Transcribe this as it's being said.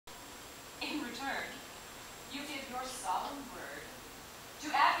returned, you give your solemn word to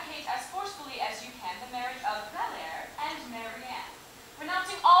advocate as forcefully as you can the marriage of Moliere and Marianne,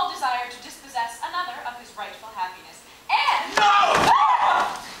 renouncing all desire to dispossess another of his rightful happiness. And... No!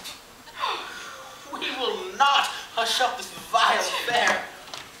 We will not hush up this vile affair.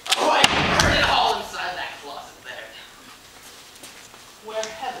 Oh, I heard it all inside that closet there. Where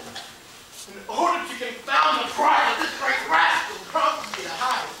heaven, in order to confound the pride of this great rascal, prompted me to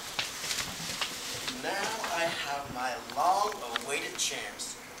hide. Now I have my long-awaited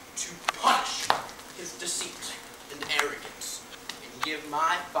chance to punish his deceit and arrogance and give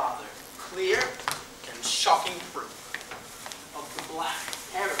my father clear and shocking proof of the black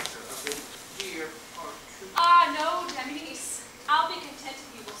character of his dear Tartuffe. Ah, no, Damis. I'll be content if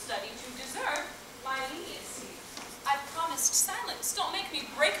you will study to deserve my leniency. I've promised silence. Don't make me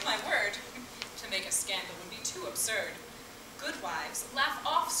break my word. To make a scandal would be too absurd. Good wives laugh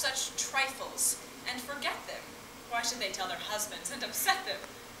off such trifles and forget them. Why should they tell their husbands and upset them?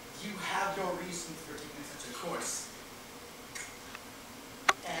 You have your reasons for taking such a course.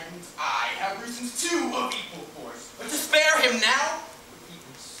 And I have reasons too of equal force. But to spare him now would be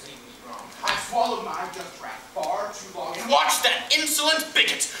insanely wrong. I've swallowed my just wrath far too long and watched that insolent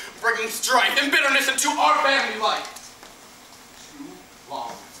bigot bringing strife and bitterness into our family life. Too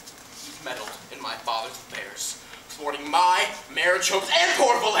long he's meddled in my father's affairs, thwarting my marriage hopes and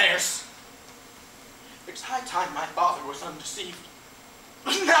poor Valaire's. It's high time my father was undeceived.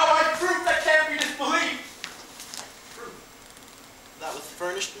 Now I've proof that can't be disbelieved. Proof that was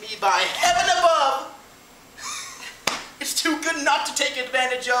furnished me by heaven above. It's too good not to take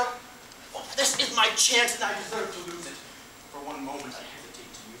advantage of. Oh, this is my chance and I deserve to lose it. For one moment I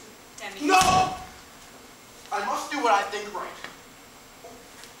hesitate to use it. Damis. No! I must do what I think right.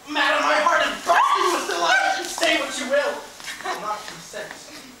 Madam, my heart is bursting with delight, and say what you will. I will not consent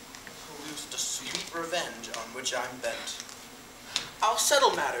to lose the sweet revenge on which I'm bent. I'll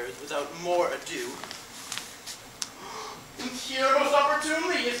settle matters without more ado. And here most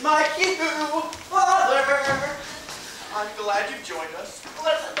opportunely is my cue, Father. I'm glad you've joined us.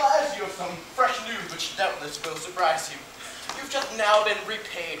 Let's advise you of some fresh news which doubtless will surprise you. You've just now been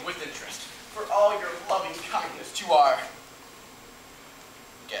repaid with interest for all your loving kindness to our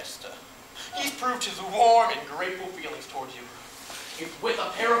guest. He's proved his warm and grateful feelings towards you. If with a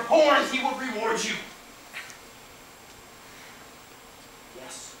pair of horns he will reward you.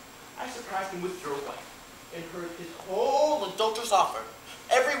 Yes, I surprised him with your wife and heard his whole adulterous offer,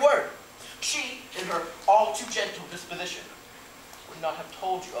 every word. She, in her all too gentle disposition, would not have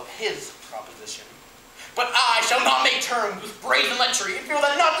told you of his proposition. But I shall not make terms with brazen lechery and feel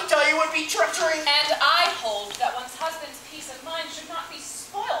that not to tell you would be treachery. And I hold that one's husband's peace of mind should not be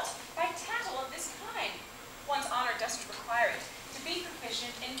spoilt by tattle of this kind. One's honor doesn't require it. To be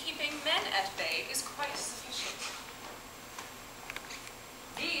proficient in keeping men at bay is quite sufficient.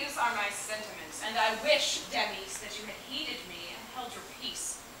 These are my sentiments, and I wish, Damis, that you had heeded me and held your